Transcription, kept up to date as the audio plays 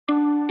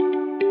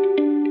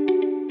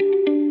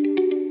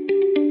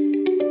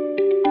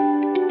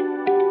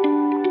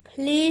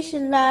Please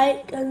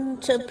like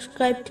and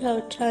subscribe to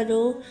our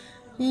channel.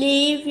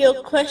 Leave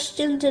your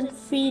questions and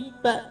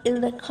feedback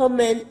in the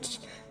comments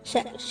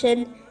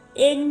section.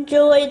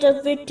 Enjoy the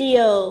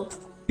video.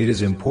 It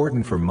is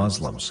important for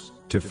Muslims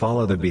to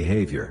follow the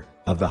behavior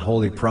of the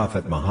Holy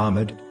Prophet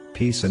Muhammad,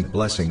 peace and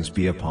blessings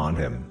be upon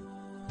him.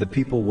 The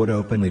people would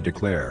openly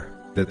declare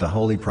that the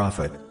Holy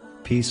Prophet,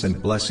 peace and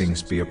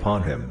blessings be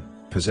upon him,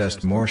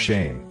 possessed more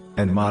shame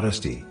and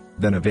modesty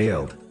than a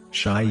veiled,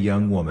 shy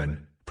young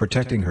woman,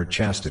 protecting her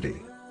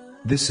chastity.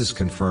 This is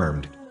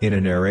confirmed in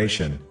a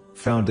narration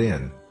found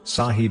in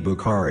Sahih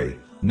Bukhari,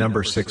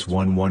 number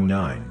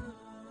 6119.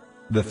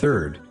 The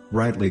third,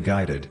 rightly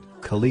guided,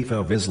 Caliph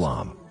of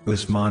Islam,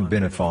 Uthman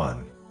bin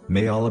Affan,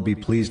 may Allah be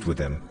pleased with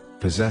him,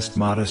 possessed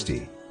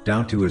modesty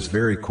down to his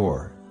very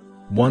core.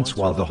 Once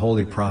while the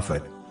Holy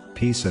Prophet,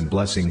 peace and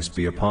blessings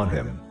be upon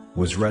him,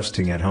 was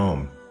resting at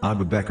home,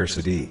 Abu Bakr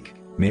Siddiq,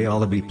 may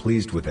Allah be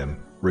pleased with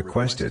him,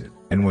 requested,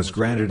 and was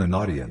granted an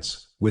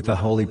audience with the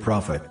Holy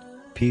Prophet,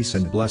 peace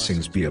and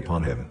blessings be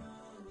upon him.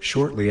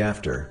 Shortly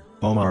after,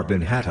 Omar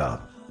bin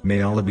Khattab,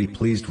 may Allah be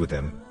pleased with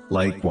him,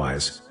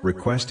 likewise,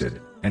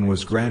 requested, and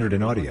was granted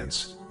an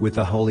audience with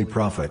the Holy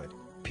Prophet,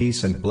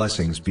 peace and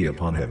blessings be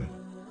upon him.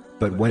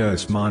 But when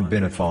Uthman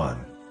bin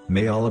Affan,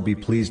 may Allah be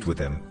pleased with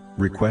him,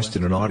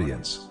 requested an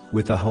audience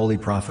with the Holy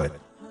Prophet,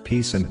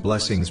 peace and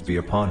blessings be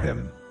upon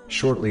him,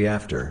 shortly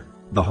after,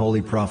 the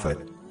Holy Prophet,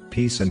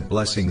 peace and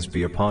blessings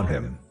be upon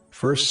him,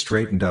 first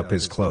straightened up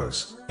his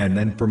clothes, and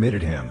then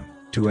permitted him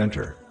to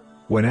enter.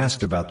 When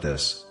asked about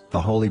this,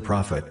 the Holy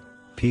Prophet,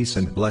 peace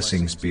and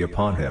blessings be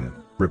upon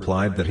him,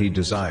 replied that he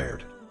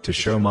desired to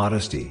show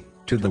modesty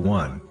to the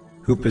one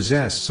who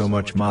possessed so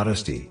much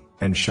modesty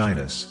and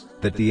shyness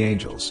that the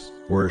angels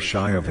were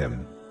shy of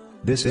him.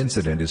 This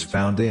incident is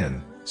found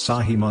in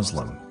Sahih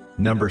Muslim,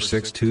 number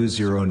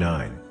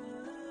 6209.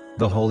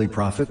 The Holy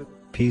Prophet,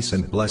 peace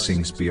and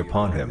blessings be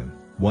upon him,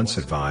 once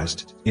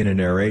advised, in a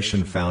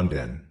narration found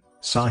in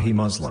Sahih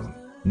Muslim,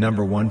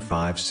 number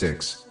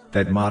 156,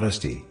 that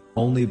modesty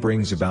only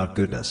brings about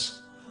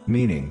goodness.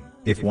 Meaning,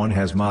 if one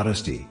has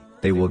modesty,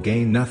 they will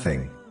gain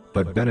nothing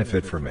but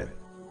benefit from it.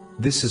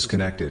 This is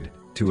connected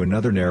to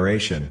another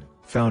narration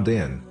found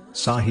in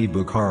Sahih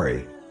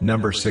Bukhari,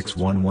 number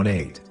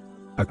 6118.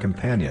 A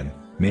companion,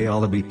 may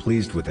Allah be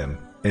pleased with him,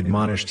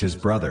 admonished his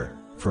brother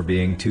for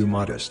being too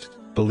modest,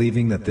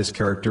 believing that this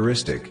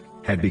characteristic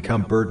had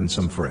become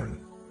burdensome for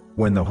him.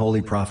 When the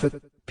Holy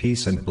Prophet,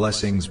 peace and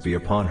blessings be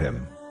upon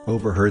him,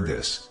 overheard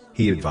this,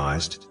 he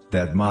advised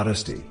that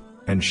modesty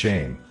and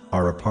shame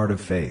are a part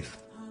of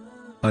faith.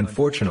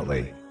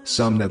 Unfortunately,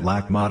 some that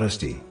lack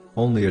modesty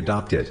only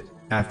adopt it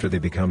after they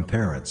become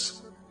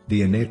parents.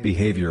 The innate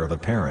behavior of a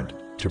parent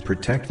to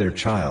protect their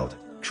child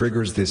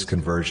triggers this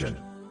conversion.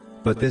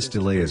 But this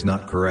delay is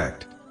not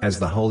correct, as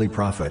the Holy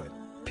Prophet,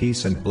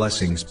 peace and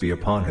blessings be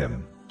upon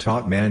him,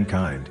 taught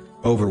mankind,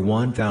 over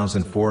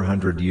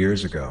 1,400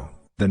 years ago,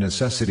 the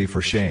necessity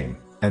for shame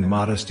and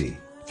modesty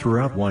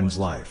throughout one's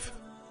life.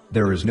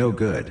 There is no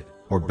good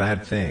or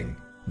bad thing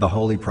the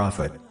Holy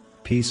Prophet,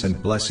 peace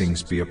and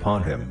blessings be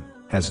upon him,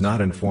 has not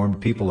informed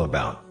people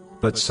about,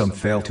 but some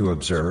fail to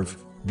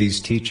observe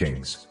these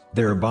teachings,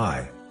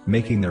 thereby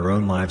making their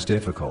own lives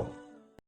difficult.